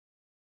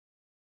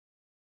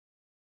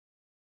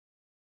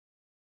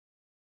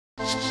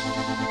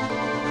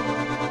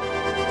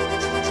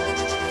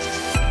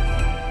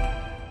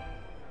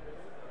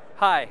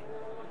Hi,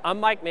 I'm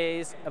Mike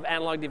Mays of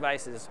Analog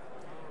Devices,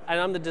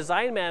 and I'm the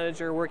design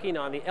manager working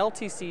on the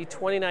LTC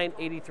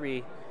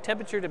 2983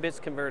 temperature to bits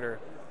converter.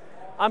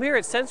 I'm here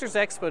at Sensors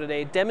Expo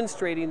today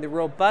demonstrating the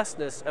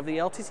robustness of the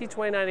LTC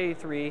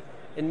 2983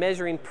 in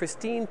measuring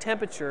pristine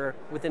temperature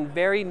within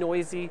very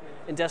noisy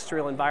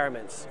industrial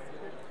environments.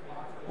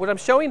 What I'm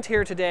showing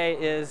here today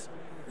is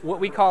what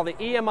we call the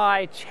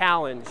EMI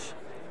challenge,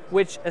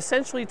 which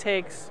essentially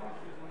takes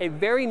a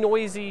very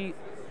noisy,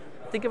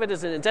 think of it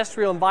as an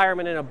industrial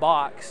environment in a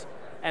box,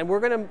 and we're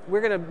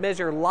gonna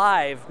measure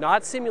live,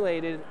 not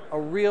simulated, a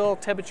real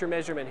temperature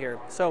measurement here.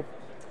 So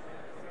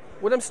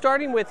what I'm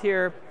starting with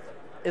here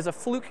is a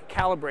fluke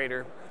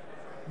calibrator.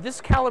 This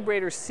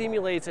calibrator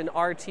simulates an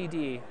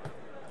RTD.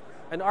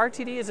 An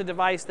RTD is a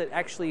device that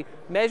actually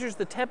measures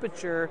the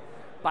temperature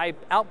by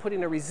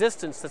outputting a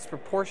resistance that's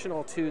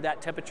proportional to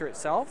that temperature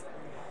itself.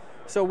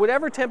 So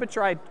whatever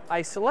temperature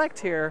I select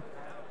here,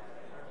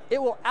 it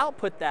will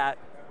output that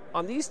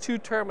on these two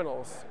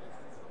terminals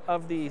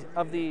of the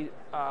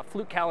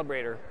fluke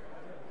calibrator.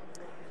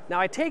 Now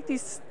I take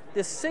this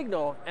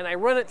signal and I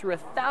run it through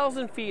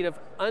 1,000 feet of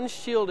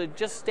unshielded,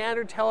 just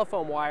standard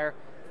telephone wire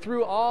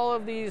through all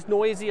of these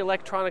noisy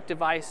electronic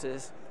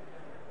devices.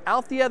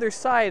 Out the other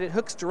side, it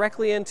hooks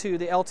directly into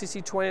the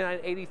LTC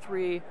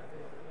 2983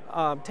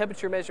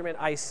 temperature measurement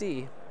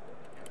IC.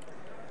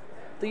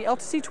 The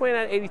LTC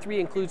 2983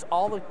 includes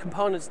all the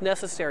components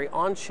necessary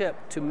on chip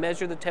to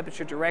measure the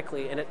temperature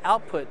directly, and it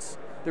outputs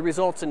the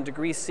results in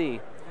degrees C.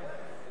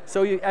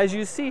 So as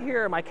you see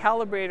here, my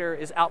calibrator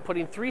is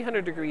outputting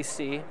 300 degrees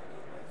C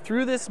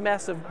through this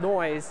mess of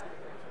noise,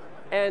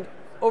 and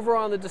over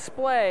on the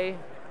display,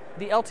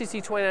 the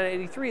LTC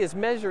 2983 is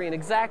measuring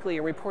exactly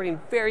and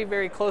reporting very,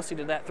 very closely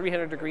to that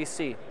 300 degrees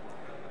C.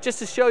 Just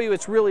to show you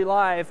it's really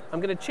live, I'm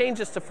going to change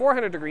this to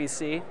 400 degrees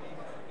C,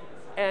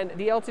 and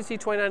the LTC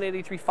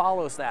 2983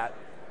 follows that.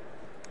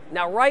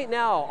 Now right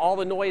now, all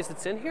the noise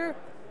that's in here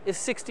is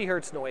 60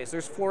 hertz noise.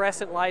 There's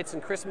fluorescent lights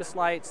and Christmas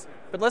lights,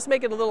 but let's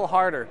make it a little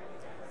harder.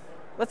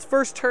 Let's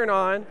first turn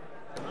on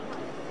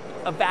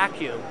a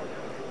vacuum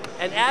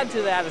and add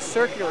to that a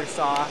circular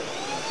saw.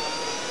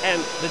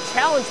 And the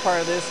challenge part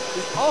of this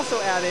is also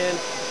add in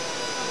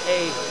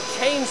a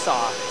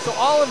chainsaw. So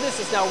all of this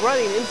is now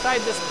running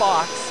inside this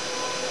box.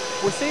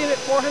 We're sitting at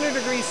 400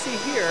 degrees C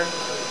here.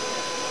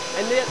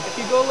 And then if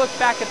you go look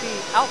back at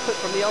the output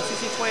from the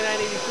LTC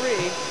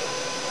 2983,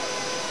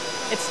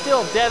 it's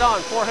still dead on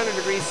 400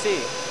 degrees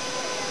C.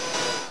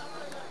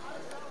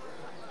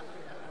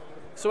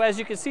 So as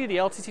you can see, the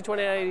LTC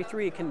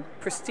 2983 can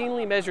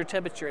pristinely measure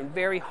temperature in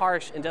very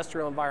harsh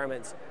industrial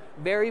environments.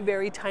 Very,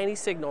 very tiny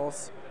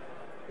signals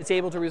it's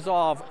able to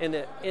resolve in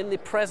the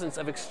presence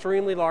of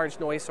extremely large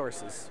noise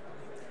sources.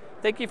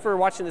 Thank you for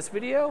watching this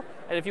video,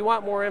 and if you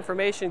want more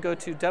information, go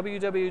to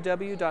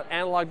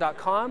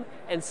www.analog.com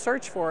and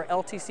search for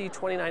LTC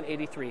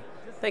 2983.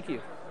 Thank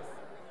you.